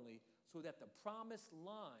importantly, so that the promised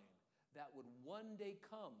line that would one day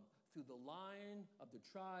come through the line of the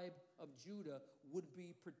tribe of Judah would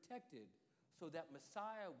be protected so that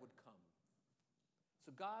Messiah would come.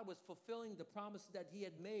 So God was fulfilling the promises that he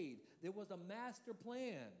had made. There was a master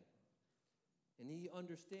plan. And he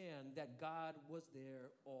understand that God was there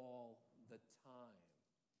all the time.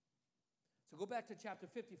 So go back to chapter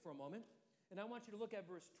 50 for a moment, and I want you to look at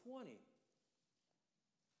verse 20.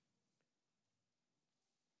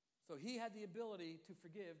 So he had the ability to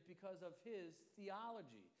forgive because of his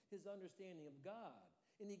theology, his understanding of God.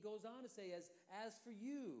 And he goes on to say, as for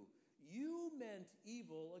you, you meant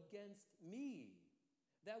evil against me.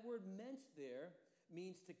 That word meant there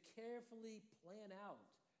means to carefully plan out,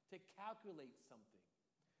 to calculate something.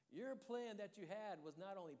 Your plan that you had was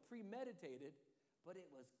not only premeditated, but it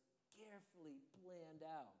was carefully planned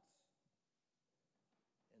out.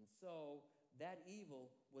 And so that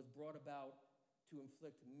evil was brought about to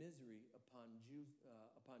inflict misery upon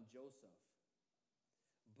Joseph.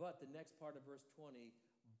 But the next part of verse 20,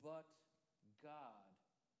 but God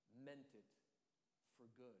meant it for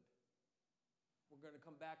good. We're going to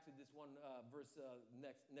come back to this one verse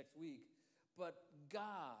next week. But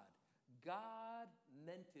God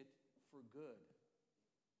meant it for good.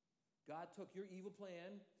 God took your evil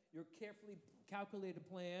plan, your carefully calculated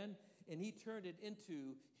plan, and he turned it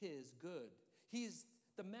into his good. He's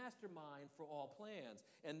the mastermind for all plans.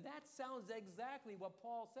 And that sounds exactly what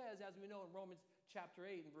Paul says, as we know in Romans chapter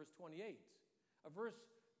 8 and verse 28. A verse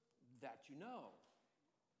that you know.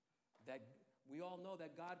 That we all know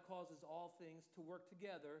that God causes all things to work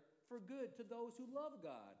together for good to those who love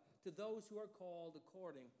God, to those who are called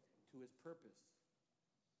according to his purpose.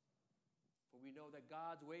 For we know that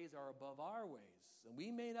God's ways are above our ways, and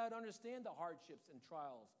we may not understand the hardships and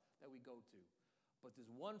trials that we go to, but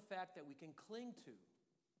there's one fact that we can cling to.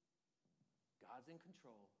 God's in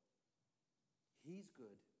control. He's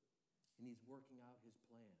good, and he's working out his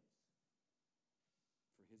plans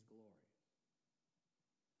for his glory.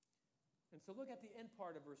 And so look at the end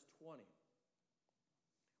part of verse 20.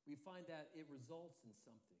 We find that it results in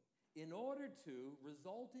something. In order to,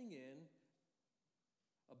 resulting in,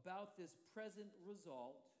 about this present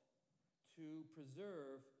result, to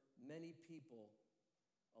preserve many people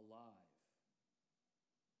alive.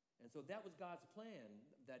 And so that was God's plan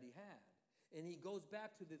that he had. And he goes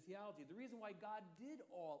back to the theology. The reason why God did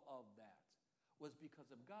all of that was because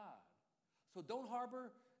of God. So don't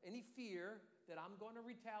harbor any fear that I'm going to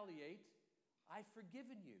retaliate. I've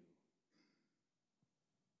forgiven you.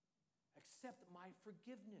 Accept my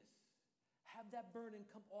forgiveness. Have that burden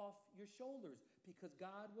come off your shoulders, because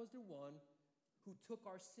God was the one who took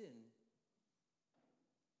our sin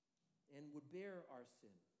and would bear our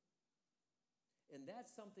sin. And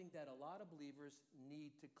that's something that a lot of believers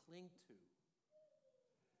need to cling to.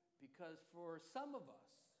 Because for some of us,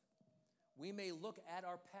 we may look at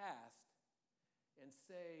our past and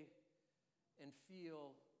say and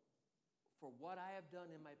feel, for what I have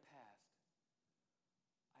done in my past,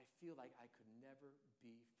 I feel like I could never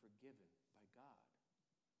be forgiven by God.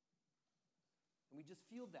 And we just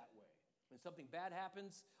feel that way. When something bad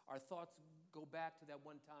happens, our thoughts go back to that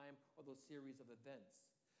one time or those series of events.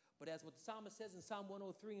 But as what the psalmist says in Psalm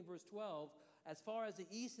 103 and verse 12, as far as the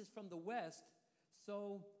east is from the west,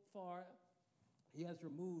 so far he has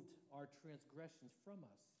removed our transgressions from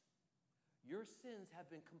us. Your sins have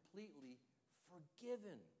been completely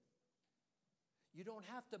forgiven. You don't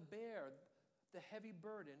have to bear the heavy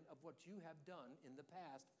burden of what you have done in the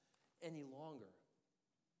past any longer.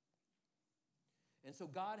 And so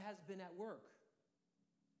God has been at work.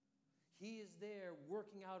 He is there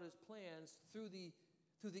working out his plans through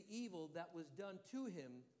the evil that was done to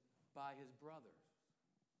him by his brother.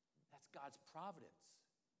 That's God's providence.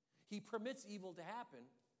 He permits evil to happen,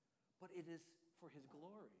 but it is for his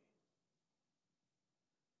glory.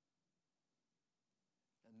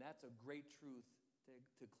 And that's a great truth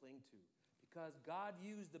to cling to. Because God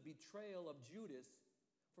used the betrayal of Judas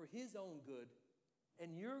for his own good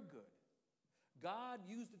and your good. God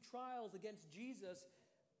used the trials against Jesus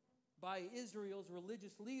by Israel's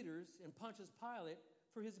religious leaders and Pontius Pilate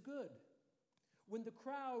for his good. When the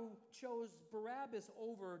crowd chose Barabbas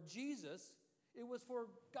over Jesus, it was for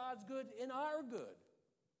God's good and our good.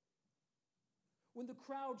 When the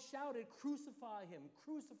crowd shouted, crucify him,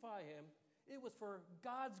 it was for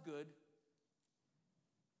God's good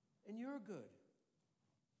and your good.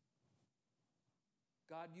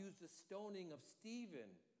 God used the stoning of Stephen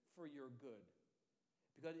for your good,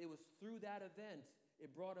 because it was through that event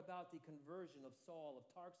it brought about the conversion of Saul of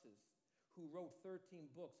Tarsus, who wrote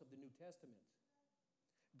 13 books of the New Testament.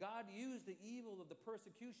 God used the evil of the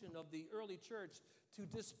persecution of the early church to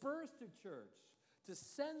disperse the church, to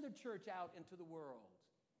send the church out into the world,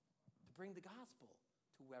 to bring the gospel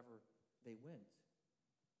to whoever they went.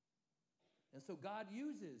 And so God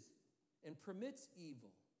uses and permits evil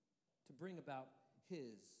to bring about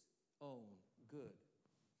his own good.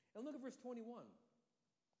 And look at verse 21.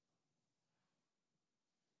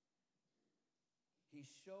 He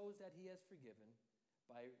shows that he has forgiven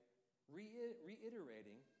by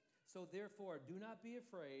reiterating, so therefore do not be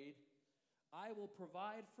afraid, I will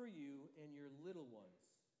provide for you and your little ones.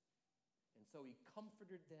 And so he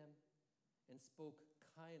comforted them and spoke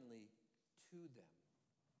kindly to them.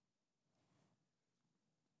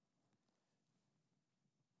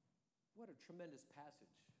 What a tremendous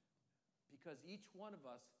passage, because each one of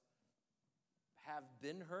us have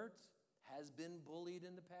been hurt, has been bullied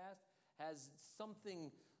in the past, has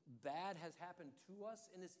something bad has happened to us,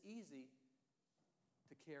 and it's easy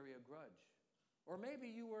to carry a grudge. Or maybe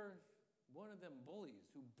you were one of them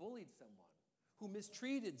bullies who bullied someone, who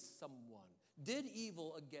mistreated someone, did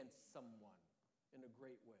evil against someone in a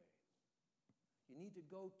great way. You need to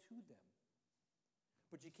go to them.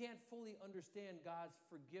 But you can't fully understand God's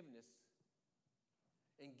forgiveness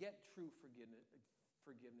and get true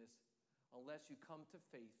forgiveness unless you come to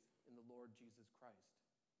faith in the Lord Jesus Christ.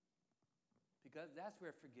 Because that's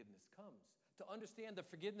where forgiveness comes. To understand the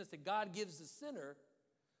forgiveness that God gives the sinner,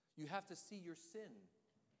 you have to see your sin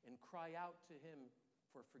and cry out to him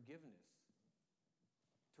for forgiveness.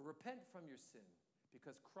 To repent from your sin,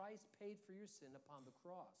 because Christ paid for your sin upon the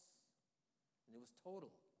cross. And it was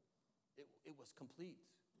total. It was complete.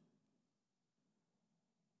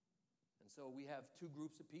 And so we have two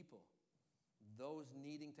groups of people. Those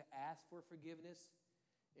needing to ask for forgiveness,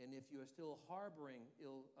 and if you are still harboring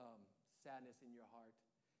sadness in your heart,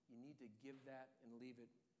 you need to give that and leave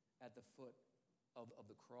it at the foot of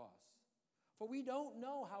the cross. For we don't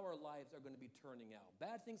know how our lives are going to be turning out.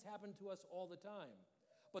 Bad things happen to us all the time.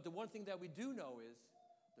 But the one thing that we do know is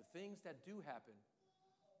the things that do happen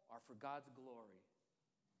are for God's glory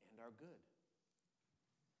and our good.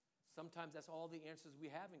 Sometimes that's all the answers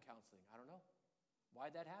we have in counseling. I don't know.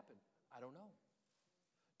 Why'd that happen? I don't know.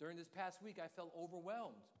 During this past week, I felt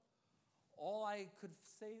overwhelmed. All I could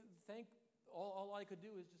say, all I could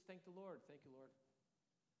do is just thank the Lord. Thank you, Lord.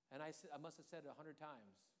 And I must have said it 100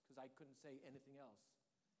 times because I couldn't say anything else.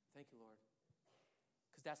 Thank you, Lord.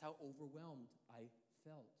 Because that's how overwhelmed I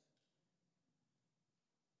felt.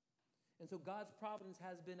 And so God's providence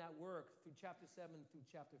has been at work through chapter 7 through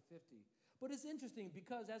chapter 50. But it's interesting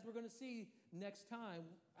because, as we're going to see next time,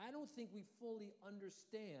 I don't think we fully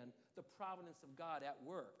understand the providence of God at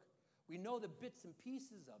work. We know the bits and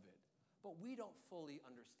pieces of it, but we don't fully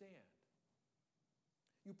understand.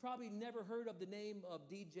 You probably never heard of the name of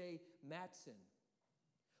D.J. Matson,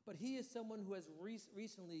 but he is someone who has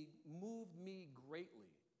recently moved me greatly.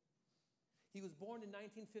 He was born in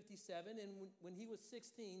 1957, and when he was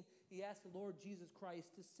 16, he asked the Lord Jesus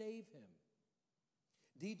Christ to save him.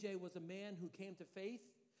 DJ was a man who came to faith,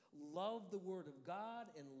 loved the Word of God,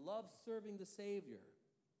 and loved serving the Savior.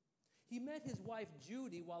 He met his wife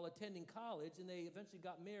Judy while attending college, and they eventually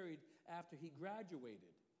got married after he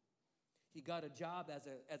graduated. He got a job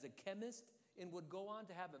as a chemist and would go on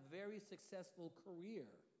to have a very successful career.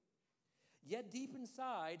 Yet deep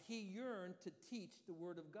inside, he yearned to teach the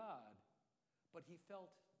Word of God, but he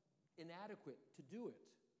felt inadequate to do it.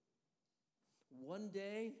 One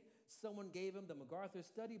day, someone gave him the MacArthur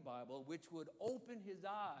Study Bible, which would open his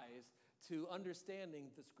eyes to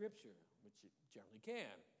understanding the Scripture, which it generally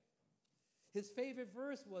can. His favorite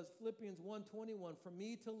verse was Philippians 1:21, "For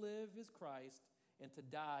me to live is Christ, and to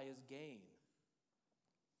die is gain."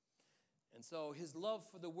 And so his love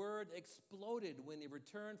for the Word exploded when he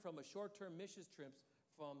returned from a short-term missions trip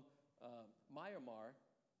from Myanmar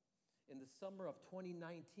in the summer of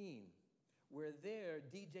 2019, where there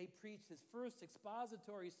DJ preached his first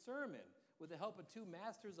expository sermon with the help of 2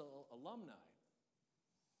 master's alumni.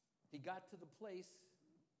 He got to the place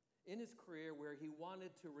in his career where he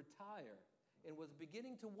wanted to retire and was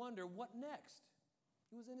beginning to wonder, what next?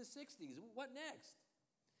 He was in his 60s. What next?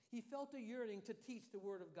 He felt a yearning to teach the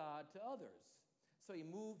Word of God to others. So he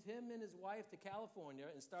moved him and his wife to California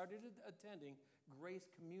and started attending Grace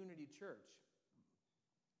Community Church.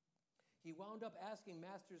 He wound up asking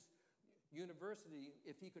Masters University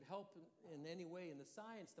if he could help in any way in the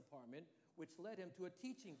science department, which led him to a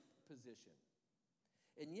teaching position.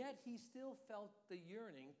 And yet he still felt the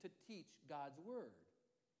yearning to teach God's Word.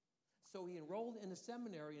 So he enrolled in a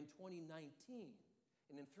seminary in 2019,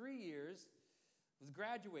 and in 3 years was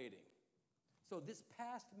graduating. So this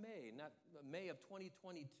past May, not May of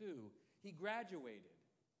 2022, he graduated.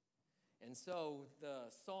 And so the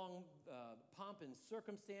song Pomp and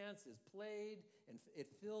Circumstance is played, and it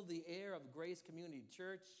filled the air of Grace Community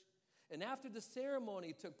Church. And after the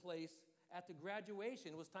ceremony took place at the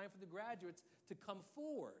graduation, it was time for the graduates to come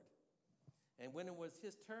forward. And when it was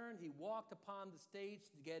his turn, he walked upon the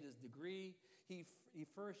stage to get his degree. He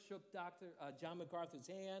first shook Dr. John MacArthur's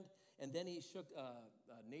hand, and then he shook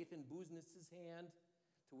Nathan Business's hand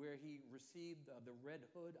to where he received the red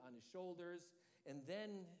hood on his shoulders. And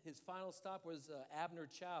then his final stop was Abner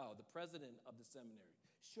Chow, the president of the seminary,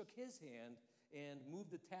 shook his hand and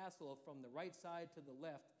moved the tassel from the right side to the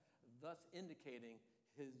left, thus indicating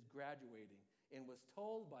his graduating, and was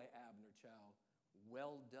told by Abner Chow,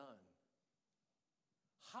 "Well done."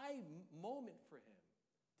 High moment for him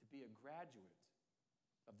to be a graduate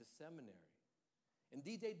of the seminary. And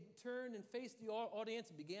DJ turned and faced the audience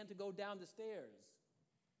and began to go down the stairs.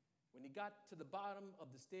 When he got to the bottom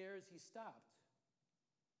of the stairs, he stopped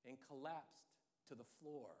and collapsed to the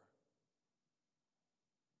floor.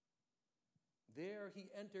 There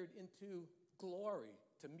he entered into glory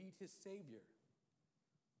to meet his Savior,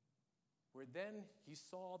 where then he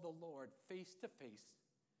saw the Lord face to face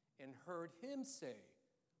and heard him say,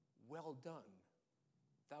 "Well done,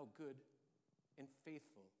 thou good and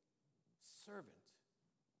faithful servant."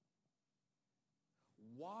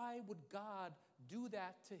 Why would God do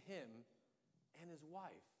that to him and his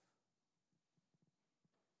wife?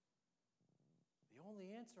 The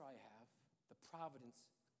only answer I have, the providence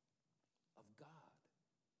of God.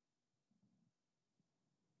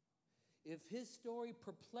 If his story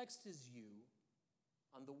perplexes you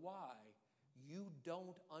on the why, you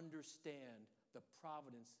don't understand the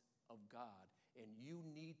providence of God, and you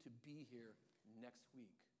need to be here next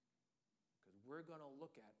week, because we're going to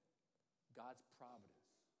look at God's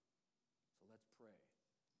providence. So let's pray.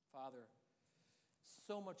 Father,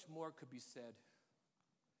 so much more could be said,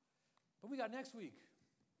 but we got next week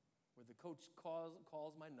where the coach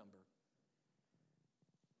calls my number.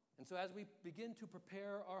 And so as we begin to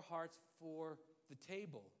prepare our hearts for the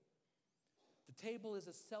table is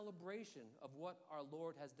a celebration of what our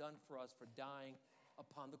Lord has done for us for dying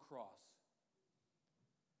upon the cross.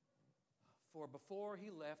 For before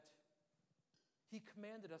he left, he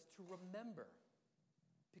commanded us to remember,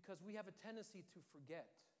 because we have a tendency to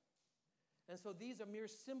forget. And so these are mere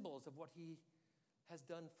symbols of what he has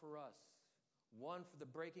done for us. One, for the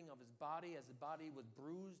breaking of his body, as his body was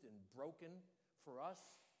bruised and broken for us,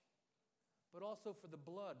 but also for the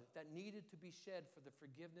blood that needed to be shed for the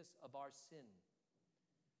forgiveness of our sin.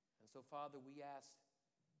 And so, Father, we ask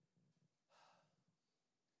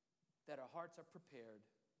that our hearts are prepared,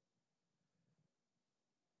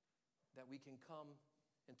 that we can come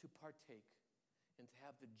and to partake and to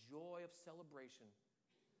have the joy of celebration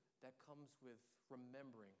that comes with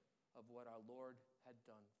remembering of what our Lord had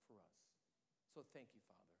done for us. So thank you,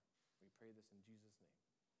 Father. We pray this in Jesus' name.